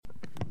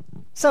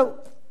So,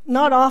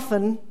 not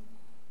often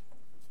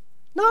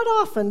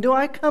do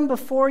I come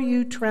before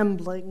you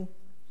trembling.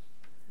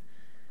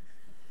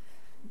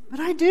 But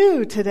I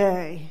do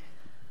today.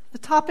 The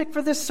topic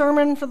for this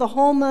sermon for the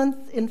whole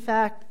month, in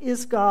fact,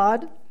 is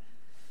God.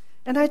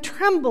 And I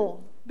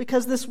tremble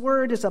because this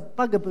word is a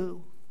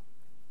bugaboo.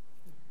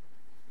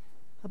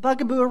 A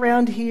bugaboo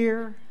around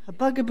here, a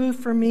bugaboo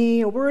for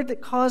me, a word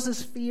that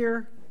causes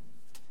fear.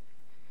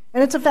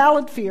 And it's a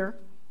valid fear,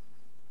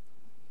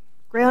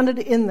 grounded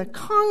in the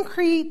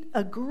concrete,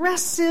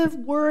 aggressive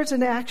words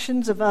and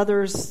actions of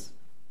others.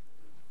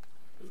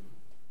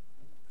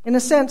 In a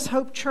sense,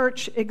 Hope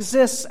Church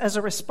exists as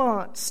a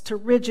response to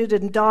rigid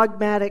and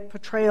dogmatic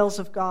portrayals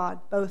of God,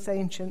 both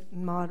ancient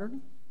and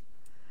modern.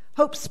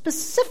 Hope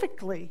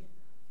specifically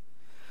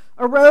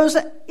arose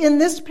in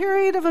this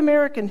period of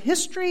American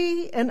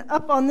history and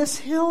up on this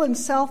hill in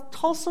South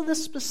Tulsa,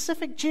 this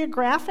specific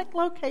geographic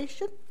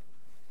location,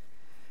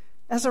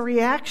 as a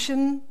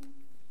reaction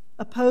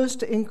opposed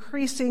to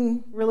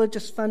increasing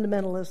religious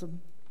fundamentalism.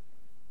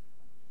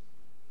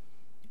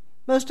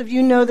 Most of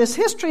you know this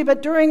history,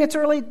 but during its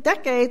early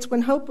decades,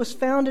 when Hope was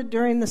founded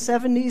during the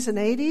 70s and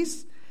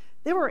 80s,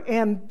 there were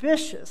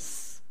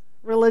ambitious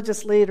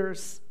religious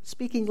leaders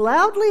speaking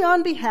loudly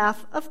on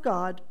behalf of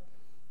God.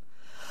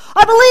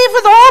 I believe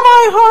with all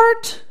my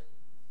heart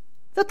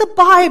that the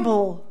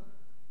Bible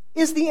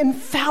is the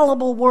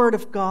infallible Word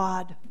of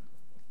God,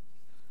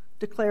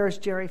 declares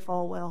Jerry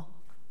Falwell.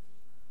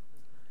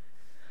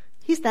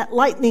 He's that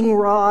lightning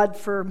rod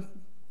for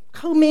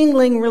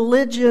commingling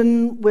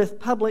religion with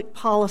public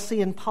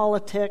policy and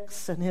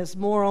politics and his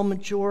moral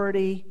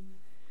majority.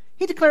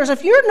 He declares,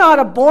 if you're not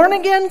a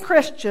born-again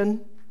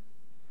Christian,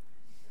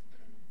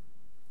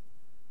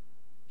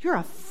 you're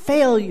a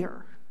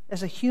failure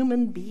as a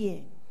human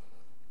being.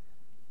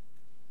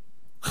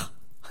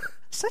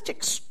 Such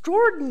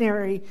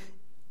extraordinary,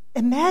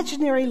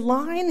 imaginary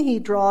line he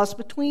draws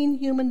between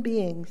human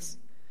beings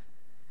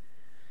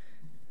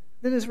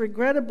that is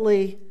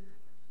regrettably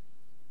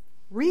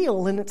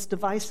real in its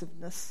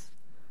divisiveness.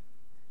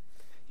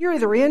 You're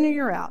either in or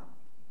you're out.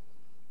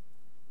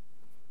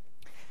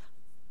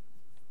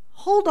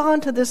 Hold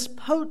on to this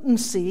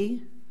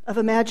potency of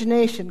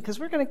imagination, because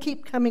we're going to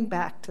keep coming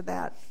back to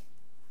that.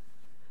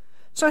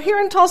 So here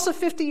in Tulsa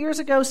 50 years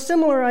ago,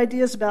 similar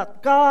ideas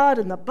about God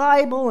and the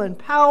Bible and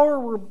power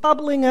were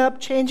bubbling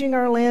up, changing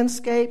our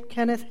landscape.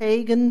 Kenneth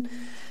Hagin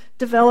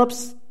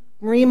develops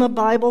Rhema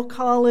Bible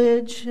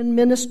College and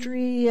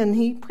ministry, and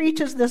he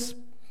preaches this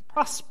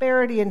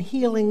prosperity and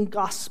healing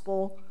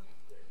gospel,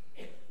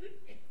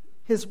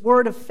 his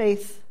word of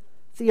faith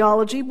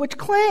theology, which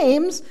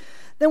claims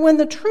that when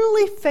the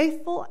truly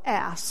faithful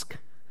ask,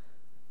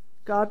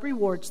 God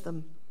rewards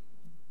them,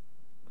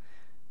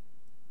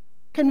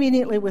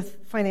 conveniently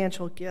with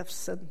financial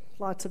gifts and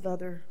lots of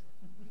other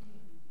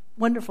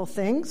wonderful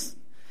things.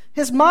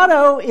 His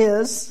motto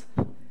is,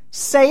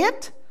 say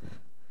it,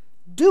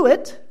 do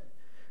it,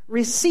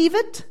 receive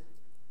it,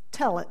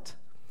 tell it.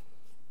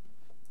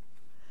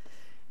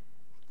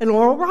 And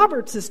Oral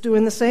Roberts is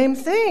doing the same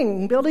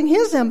thing, building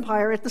his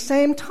empire at the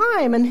same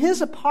time. And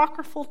his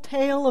apocryphal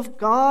tale of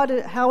God,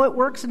 how it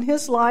works in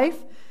his life,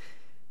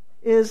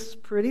 is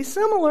pretty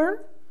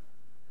similar.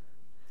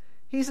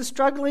 He's a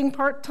struggling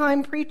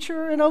part-time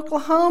preacher in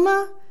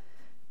Oklahoma,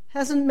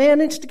 hasn't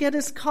managed to get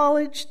his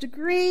college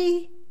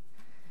degree.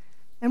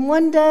 And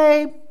one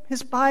day,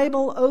 his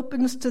Bible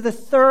opens to the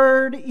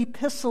third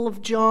epistle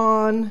of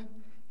John,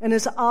 and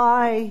his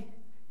eye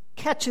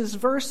catches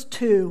verse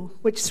 2,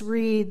 which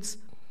reads,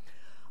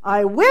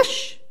 I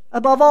wish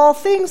above all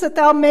things that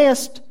thou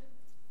mayest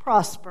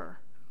prosper,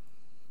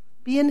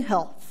 be in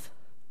health,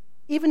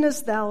 even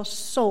as thy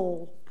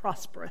soul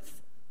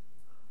prospereth.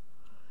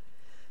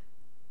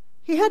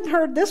 He hadn't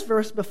heard this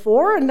verse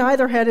before, and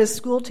neither had his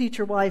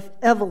schoolteacher wife,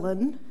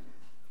 Evelyn,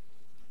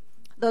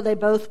 though they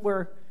both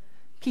were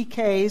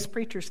PKs,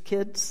 preacher's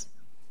kids.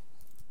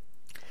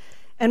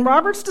 And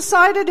Roberts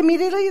decided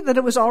immediately that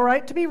it was all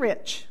right to be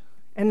rich.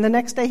 And the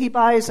next day he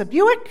buys a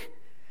Buick.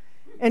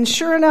 And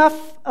sure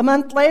enough, a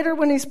month later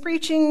when he's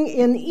preaching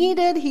in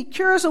Enid, he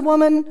cures a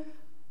woman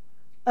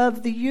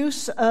of the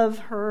use of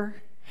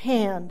her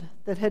hand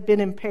that had been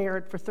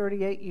impaired for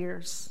 38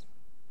 years.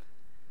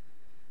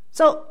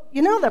 So,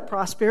 you know, the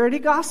prosperity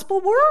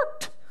gospel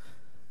worked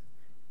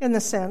in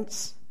the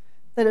sense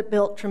that it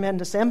built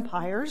tremendous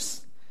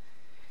empires.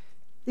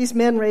 These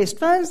men raised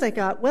funds, they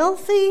got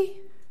wealthy,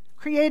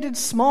 created a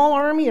small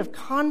army of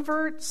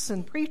converts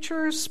and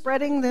preachers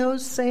spreading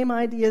those same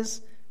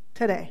ideas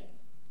today.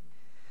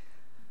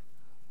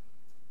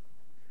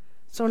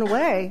 So in a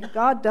way,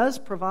 God does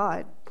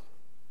provide.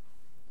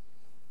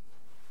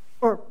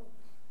 Or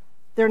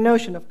their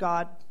notion of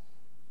God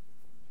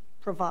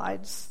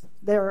provides.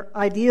 Their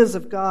ideas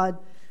of God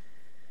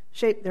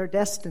shape their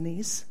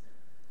destinies.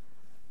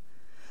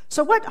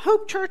 So what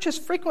Hope Church has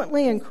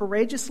frequently and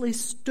courageously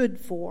stood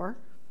for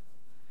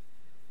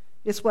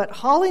is what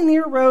Holly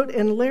Near wrote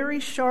and Larry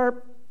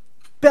Sharp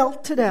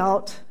belted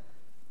out.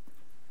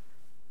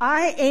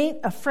 I ain't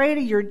afraid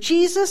of your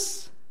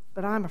Jesus,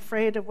 but I'm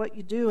afraid of what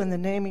you do in the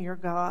name of your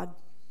God.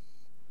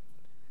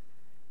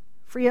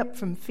 free up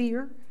from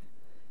fear,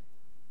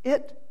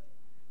 it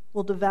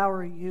will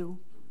devour you.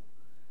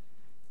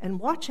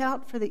 And watch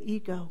out for the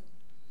ego.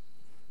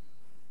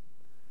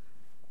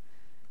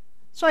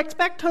 So I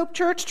expect Hope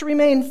Church to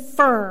remain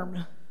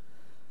firm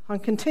on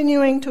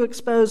continuing to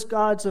expose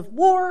gods of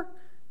war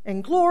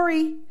and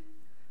glory.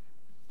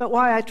 But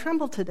why I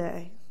tremble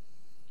today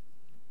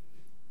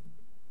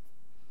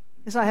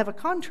is I have a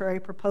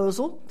contrary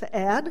proposal to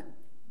add.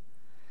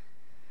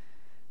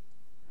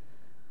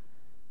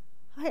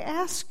 I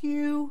ask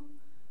you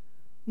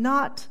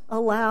not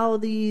allow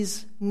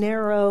these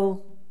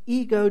narrow,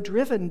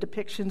 ego-driven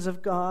depictions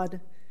of God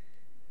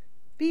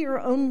be your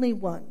only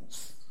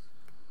ones.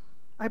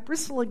 I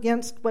bristle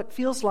against what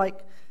feels like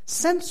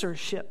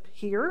censorship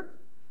here.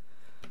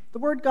 The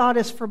word God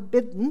is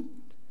forbidden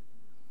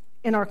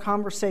in our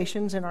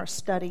conversations, in our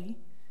study,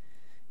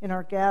 in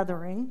our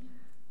gathering.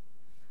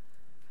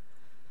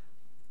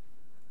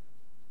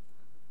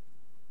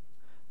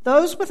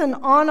 Those with an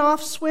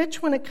on-off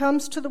switch when it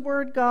comes to the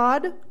word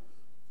God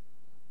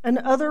and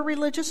other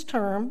religious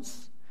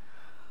terms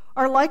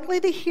are likely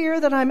to hear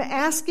that I'm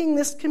asking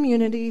this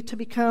community to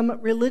become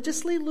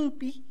religiously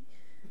loopy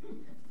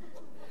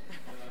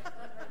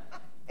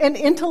and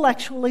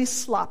intellectually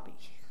sloppy.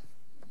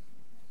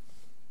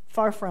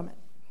 Far from it.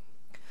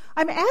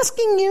 I'm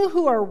asking you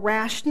who are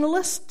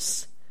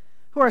rationalists,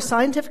 who are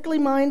scientifically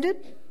minded,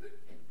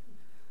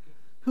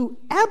 who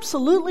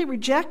absolutely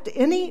reject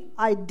any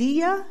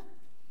idea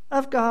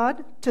of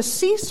God, to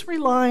cease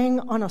relying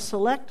on a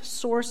select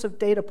source of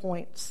data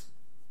points.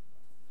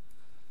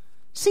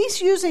 Cease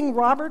using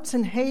Roberts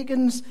and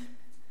Hagen's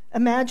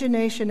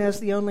imagination as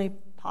the only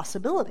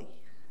possibility.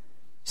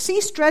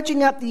 Cease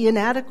dredging up the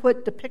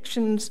inadequate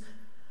depictions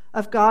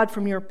of God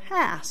from your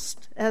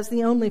past as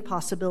the only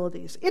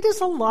possibilities. It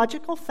is a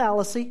logical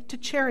fallacy to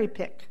cherry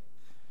pick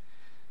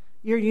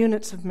your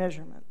units of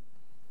measurement.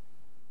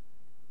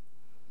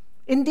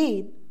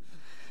 Indeed,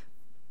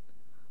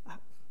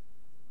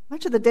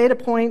 much of the data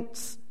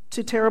points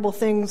to terrible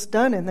things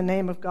done in the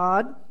name of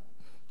God,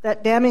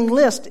 that damning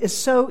list is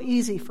so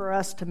easy for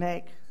us to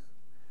make.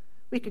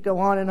 We could go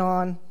on and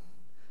on.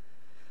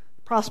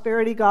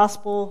 Prosperity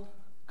gospel,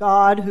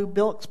 God who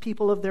bilks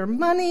people of their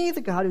money, the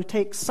God who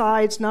takes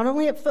sides not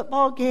only at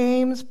football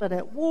games but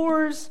at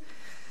wars,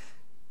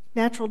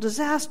 natural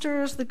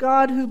disasters, the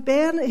God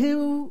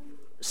who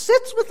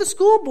sits with the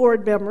school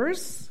board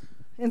members,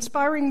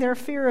 inspiring their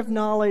fear of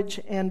knowledge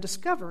and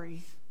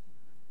discovery.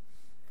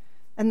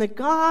 And the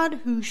God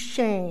who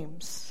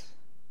shames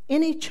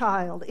any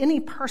child, any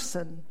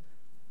person,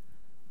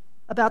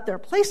 about their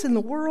place in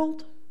the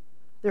world,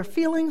 their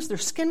feelings, their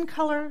skin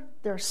color,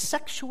 their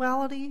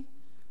sexuality,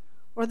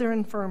 or their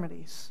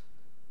infirmities.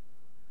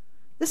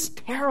 This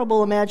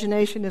terrible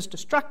imagination is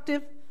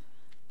destructive,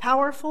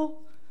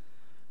 powerful,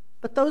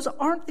 but those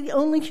aren't the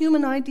only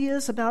human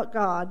ideas about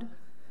God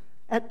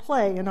at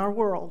play in our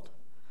world.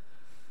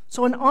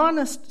 So an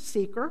honest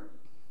seeker,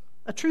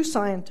 a true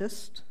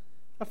scientist,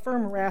 a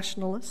firm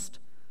rationalist,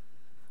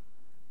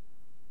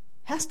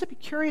 has to be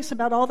curious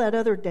about all that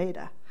other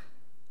data.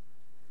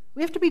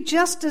 We have to be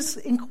just as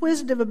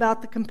inquisitive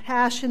about the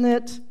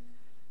compassionate,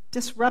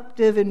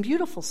 disruptive, and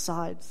beautiful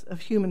sides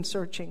of human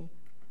searching.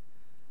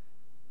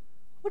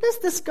 What is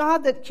this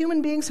God that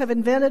human beings have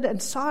invented and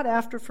sought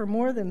after for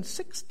more than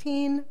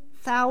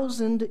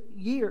 16,000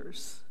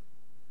 years?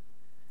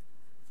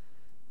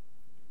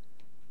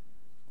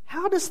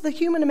 How does the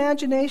human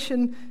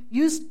imagination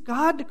use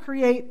God to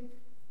create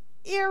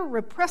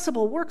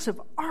irrepressible works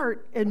of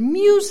art and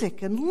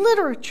music and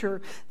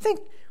literature? Think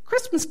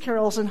Christmas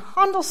carols and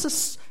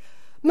Handel's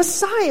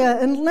Messiah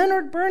and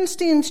Leonard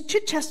Bernstein's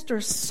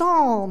Chichester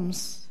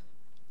Psalms.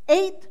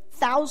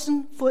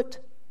 8,000-foot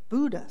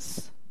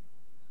Buddhas.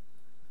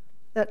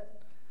 That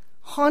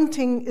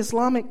haunting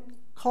Islamic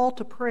call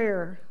to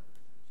prayer.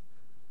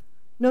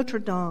 Notre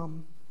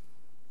Dame.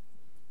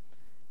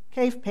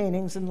 Cave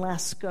paintings in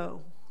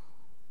Lascaux.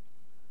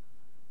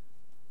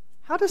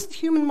 How does the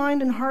human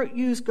mind and heart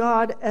use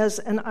God as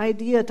an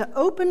idea to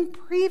open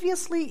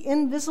previously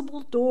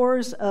invisible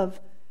doors of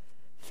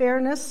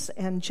fairness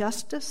and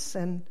justice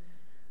and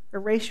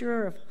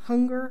erasure of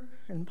hunger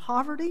and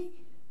poverty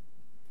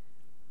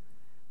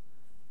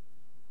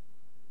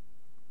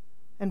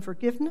and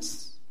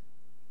forgiveness?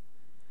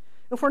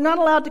 If we're not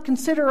allowed to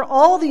consider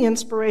all the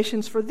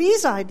inspirations for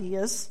these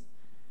ideas,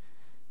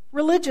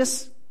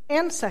 religious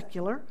and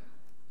secular,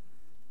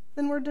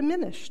 then we're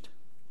diminished.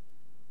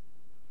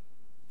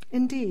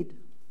 Indeed,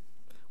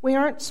 we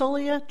aren't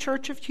solely a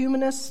church of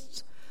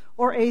humanists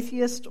or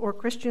atheists or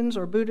Christians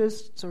or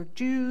Buddhists or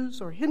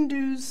Jews or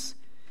Hindus.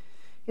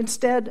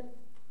 Instead,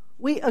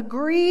 we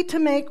agree to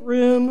make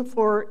room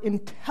for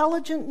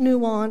intelligent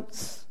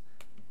nuance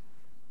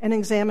and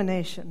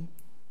examination.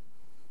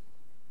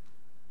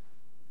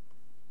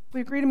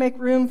 We agree to make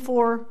room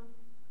for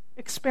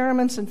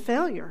experiments and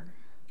failure.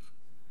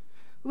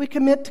 We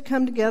commit to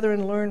come together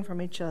and learn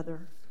from each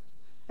other.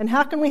 And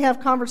how can we have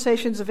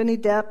conversations of any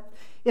depth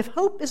if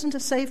hope isn't a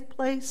safe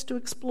place to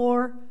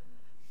explore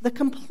the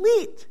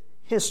complete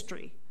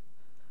history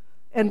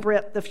and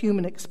breadth of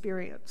human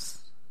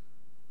experience?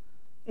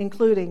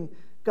 including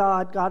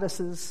God,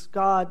 goddesses,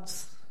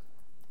 gods.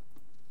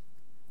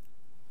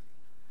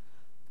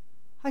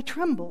 I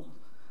tremble.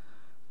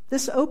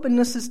 This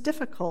openness is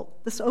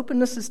difficult. This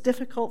openness is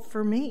difficult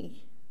for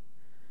me.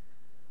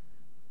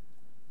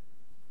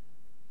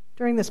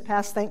 During this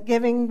past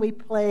Thanksgiving, we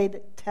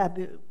played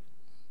Taboo.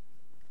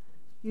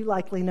 You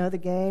likely know the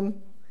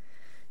game.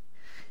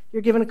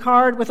 You're given a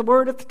card with a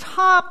word at the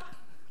top,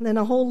 and then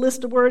a whole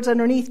list of words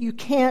underneath you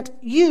can't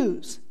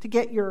use to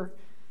get your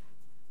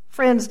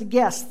friends to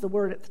guess the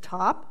word at the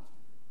top.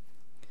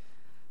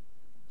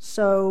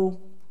 So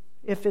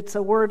if it's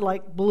a word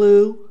like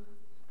blue,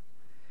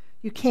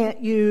 you can't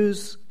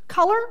use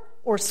color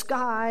or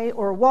sky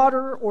or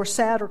water or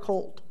sad or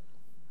cold.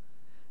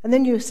 And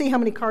then you see how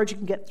many cards you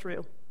can get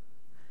through.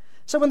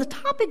 So when the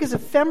topic is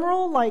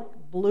ephemeral like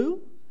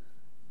blue,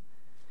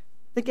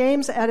 the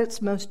game's at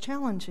its most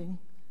challenging.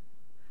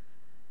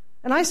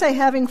 And I say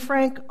having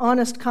frank,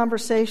 honest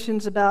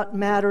conversations about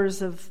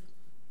matters of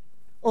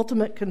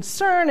ultimate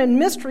concern and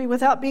mystery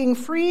without being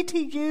free to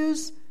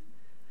use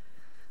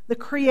the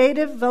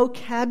creative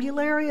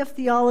vocabulary of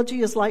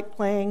theology is like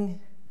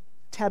playing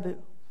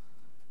Taboo.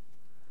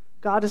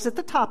 God is at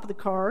the top of the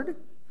card,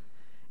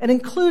 and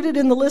included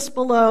in the list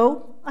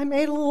below, I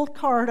made a little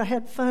card. I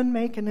had fun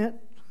making it.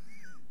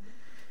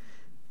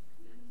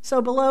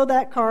 So below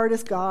that card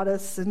is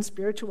goddess and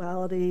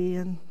spirituality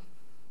and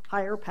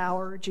higher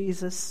power,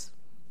 Jesus.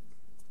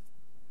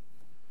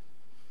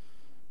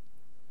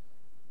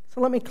 So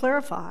let me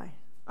clarify.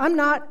 I'm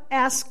not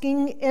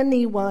asking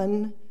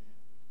anyone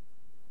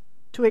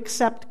to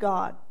accept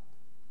God,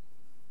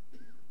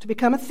 to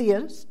become a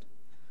theist,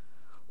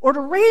 or to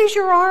raise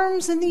your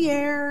arms in the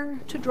air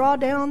to draw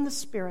down the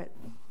Spirit.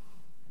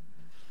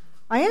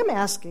 I am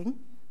asking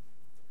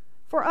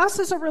for us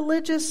as a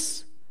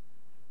religious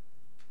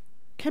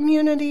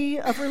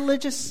community of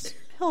religious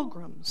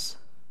pilgrims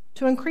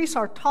to increase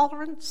our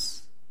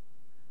tolerance,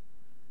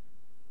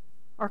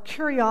 our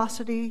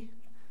curiosity,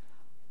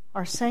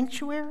 our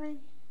sanctuary,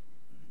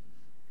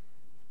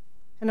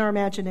 and our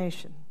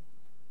imagination.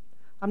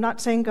 I'm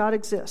not saying God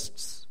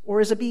exists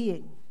or is a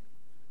being.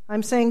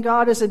 I'm saying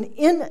God is an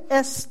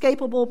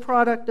inescapable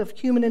product of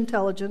human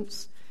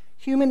intelligence,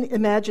 human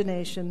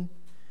imagination,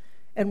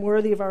 and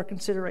worthy of our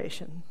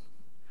consideration.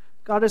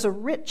 God is a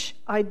rich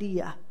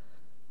idea.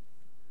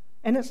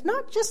 And it's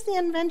not just the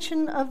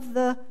invention of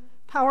the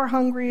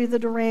power-hungry, the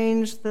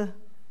deranged, the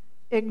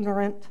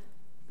ignorant,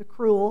 the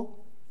cruel.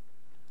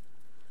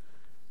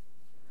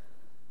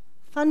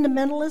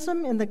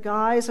 Fundamentalism in the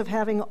guise of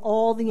having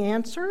all the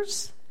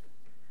answers,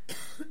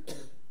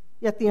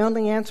 yet the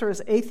only answer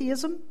is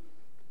atheism,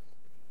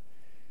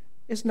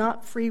 is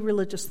not free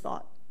religious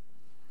thought.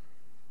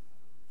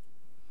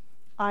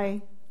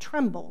 I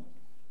tremble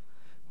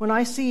when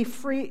I see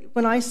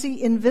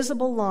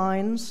invisible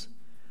lines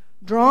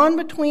drawn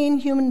between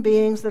human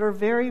beings that are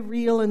very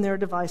real in their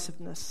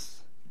divisiveness.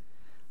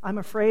 I'm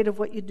afraid of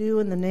what you do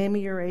in the name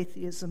of your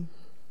atheism.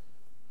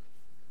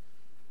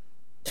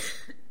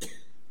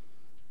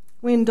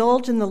 We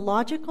indulge in the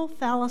logical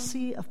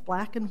fallacy of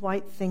black and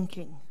white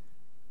thinking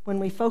when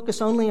we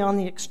focus only on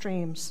the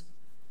extremes.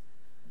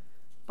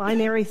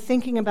 Binary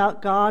thinking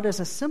about God as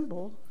a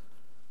symbol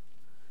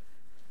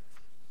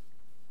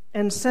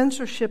and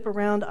censorship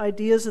around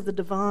ideas of the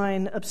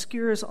divine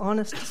obscures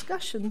honest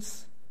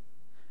discussions.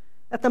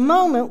 At the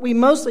moment, we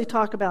mostly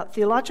talk about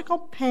theological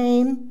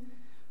pain,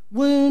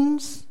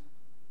 wounds,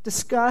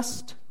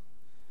 disgust,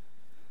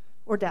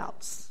 or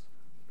doubts.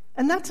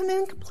 And that's an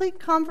incomplete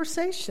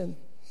conversation.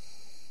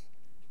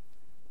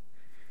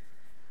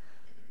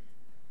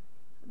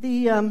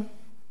 The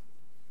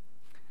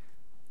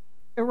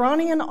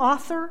Iranian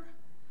author,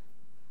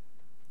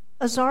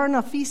 Azar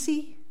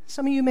Nafisi,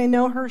 some of you may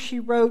know her. She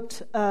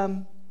wrote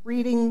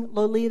Reading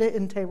Lolita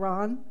in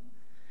Tehran.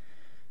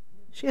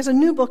 She has a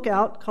new book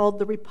out called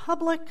The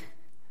Republic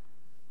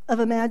of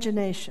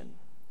Imagination.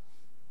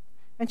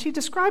 And she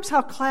describes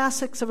how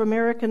classics of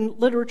American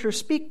literature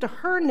speak to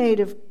her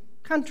native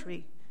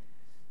country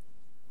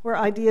where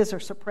ideas are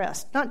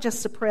suppressed. Not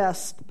just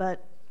suppressed,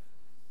 but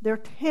they're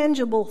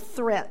tangible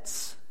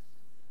threats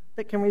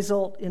that can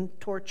result in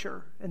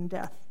torture and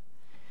death.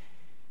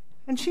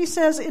 And she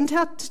says, in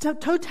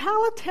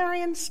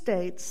totalitarian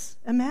states,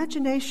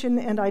 imagination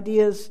and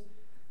ideas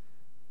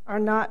are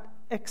not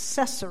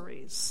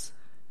accessories.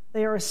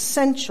 They are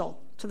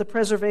essential to the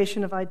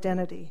preservation of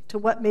identity, to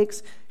what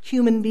makes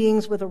human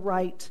beings with a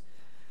right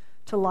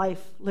to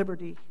life,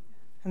 liberty,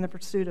 and the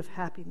pursuit of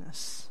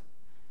happiness.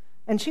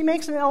 And she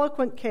makes an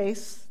eloquent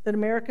case that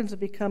Americans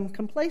have become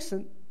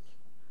complacent.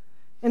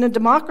 In a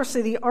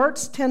democracy, the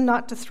arts tend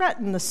not to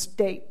threaten the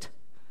state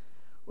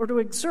or to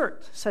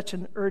exert such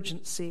an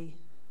urgency.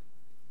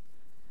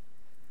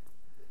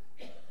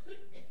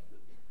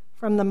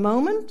 From the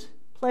moment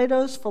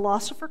Plato's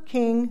philosopher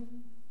king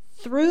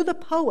threw the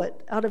poet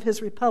out of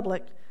his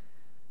republic,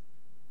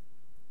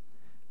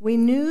 we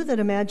knew that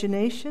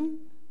imagination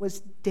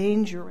was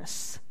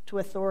dangerous to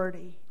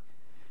authority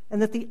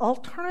and that the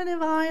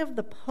alternative eye of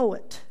the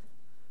poet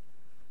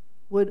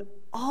would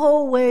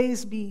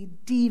always be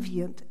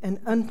deviant and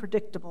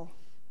unpredictable,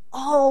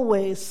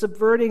 always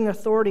subverting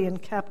authority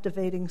and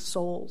captivating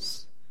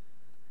souls.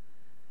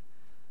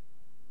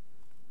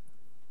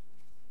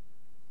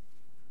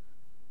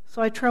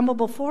 So I tremble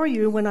before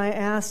you when I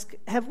ask,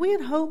 have we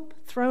at Hope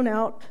thrown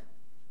out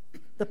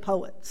the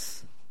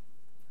poets?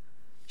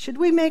 Should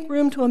we make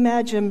room to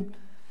imagine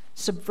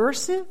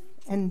subversive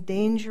and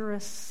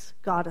dangerous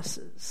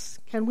goddesses?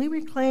 Can we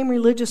reclaim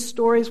religious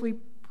stories we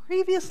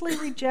previously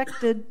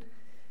rejected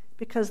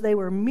because they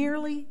were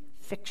merely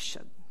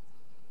fiction?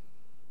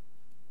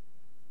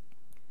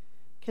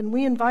 Can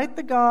we invite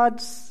the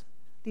gods,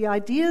 the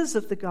ideas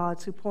of the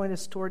gods who point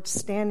us towards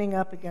standing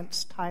up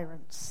against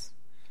tyrants?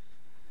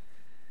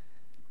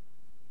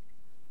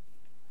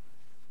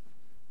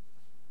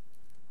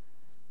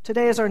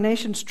 Today, as our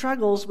nation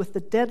struggles with the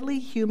deadly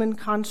human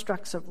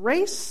constructs of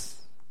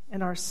race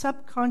and our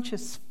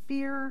subconscious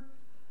fear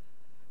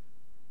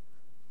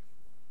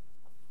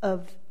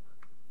of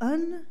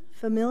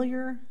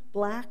unfamiliar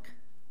black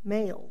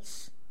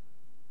males,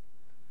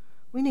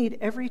 we need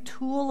every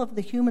tool of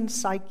the human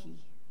psyche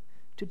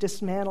to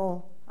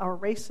dismantle our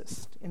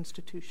racist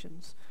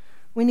institutions.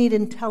 We need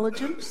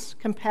intelligence,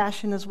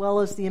 compassion, as well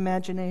as the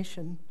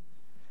imagination.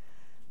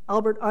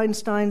 Albert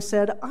Einstein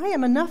said, "I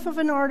am enough of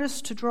an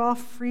artist to draw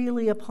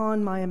freely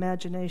upon my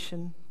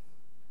imagination."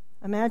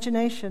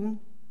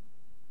 Imagination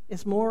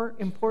is more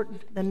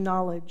important than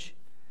knowledge.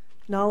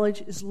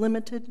 Knowledge is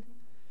limited.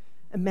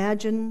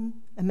 Imagination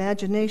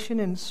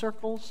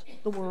encircles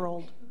the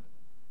world.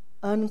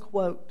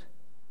 Unquote.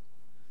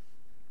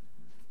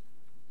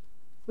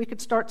 We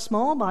could start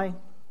small by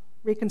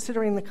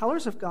reconsidering the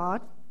colors of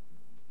God.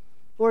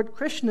 Lord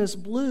Krishna's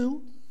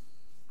blue.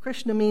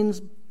 Krishna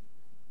means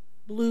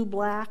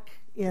blue-black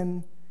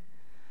in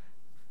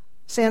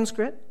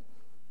Sanskrit.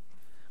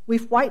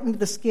 We've whitened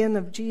the skin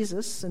of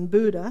Jesus and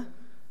Buddha.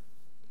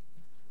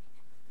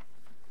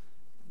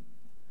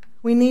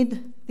 We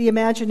need the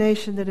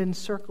imagination that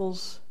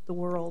encircles the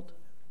world.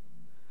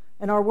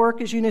 And our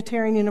work as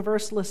Unitarian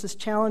Universalists is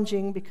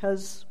challenging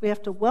because we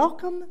have to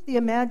welcome the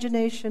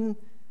imagination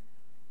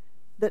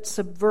that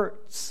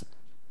subverts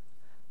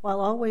while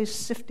always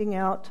sifting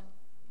out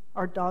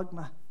our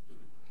dogma.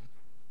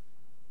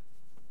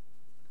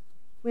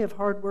 We have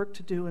hard work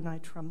to do, and I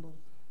tremble.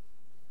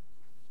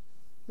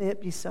 May it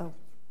be so.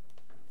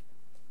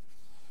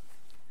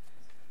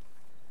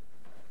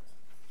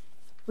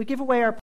 We give away our